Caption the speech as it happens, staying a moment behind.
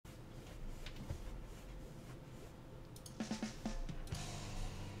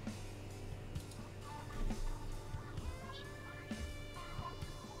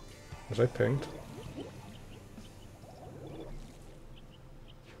Was I pinged?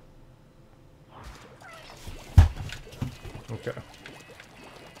 Okay.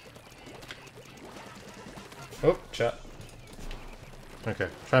 Oh, chat. Okay,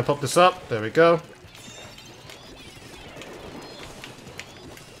 try and pop this up. There we go.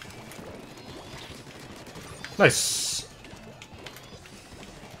 Nice.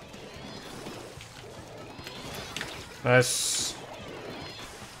 Nice.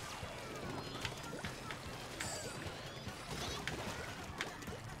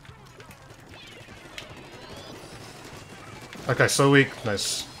 Okay, so weak.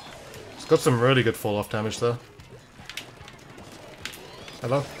 Nice. It's got some really good fall-off damage there.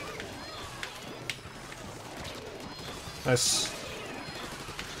 Hello? Nice.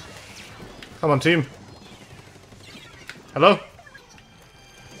 Come on, team. Hello?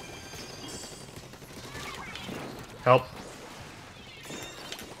 Help.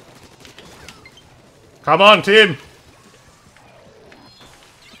 Come on, team!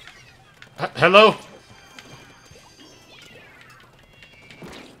 Hello?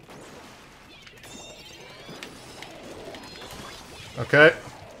 Okay.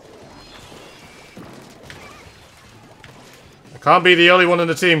 I can't be the only one in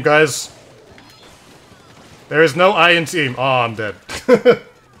the team, guys. There is no I in team. Oh, I'm dead.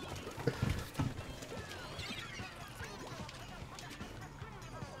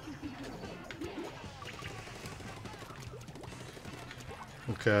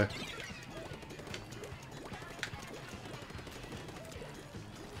 Okay.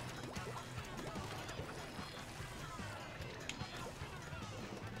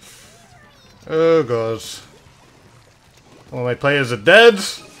 Oh god. All my players are dead.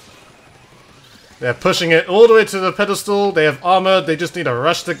 They're pushing it all the way to the pedestal. They have armor. They just need to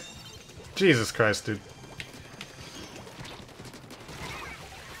rush to... Jesus Christ, dude.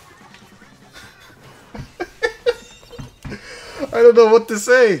 I don't know what to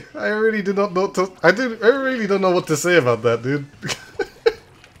say. I really do not know to... I really don't know what to say about that, dude.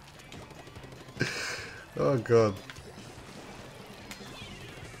 Oh god.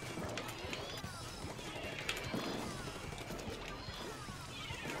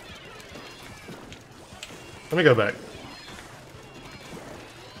 Let me go back.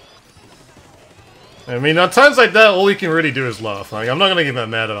 I mean, at times like that, all you can really do is laugh. Like, I'm not gonna get that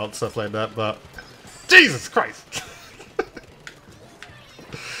mad about stuff like that, but... Jesus Christ!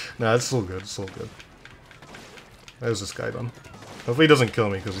 Nah, it's all good, it's all good. There's this guy done. Hopefully he doesn't kill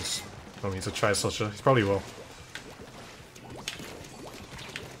me, because he's... I mean, he's a tri-slosher. He's probably will.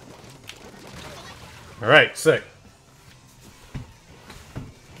 Alright, sick.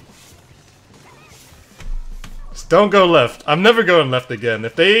 Don't go left. I'm never going left again.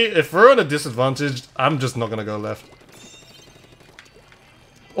 If we're on a disadvantage, I'm just not gonna go left.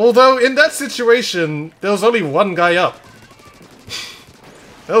 Although, in that situation, there was only one guy up.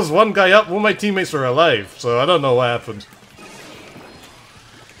 There was one guy up, all my teammates were alive, so I don't know what happened.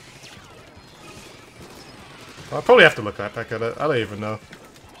 I'll probably have to look back at it. I don't even know.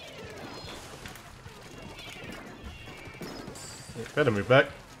 Better move back.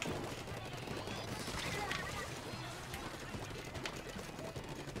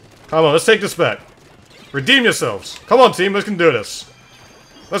 Come on, let's take this back. Redeem yourselves. Come on, team, we can do this.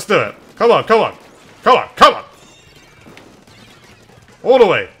 Let's do it. Come on, come on. Come on, come on. All the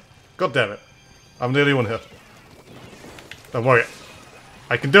way. God damn it. I'm the only one here. Don't worry.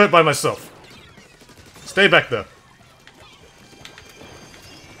 I can do it by myself. Stay back there.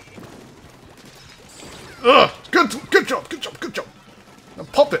 Ugh! Good job, good job, good job. Now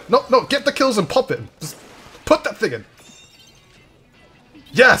pop it. No, get the kills and pop it. Just put that thing in.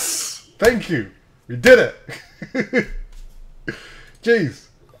 Yes! Thank you! We did it! Jeez.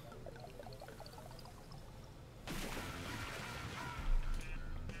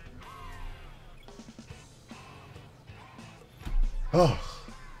 Oh.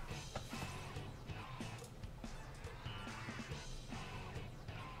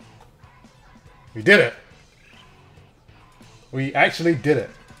 We did it! We actually did it.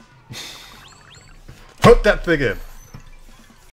 Put that thing in.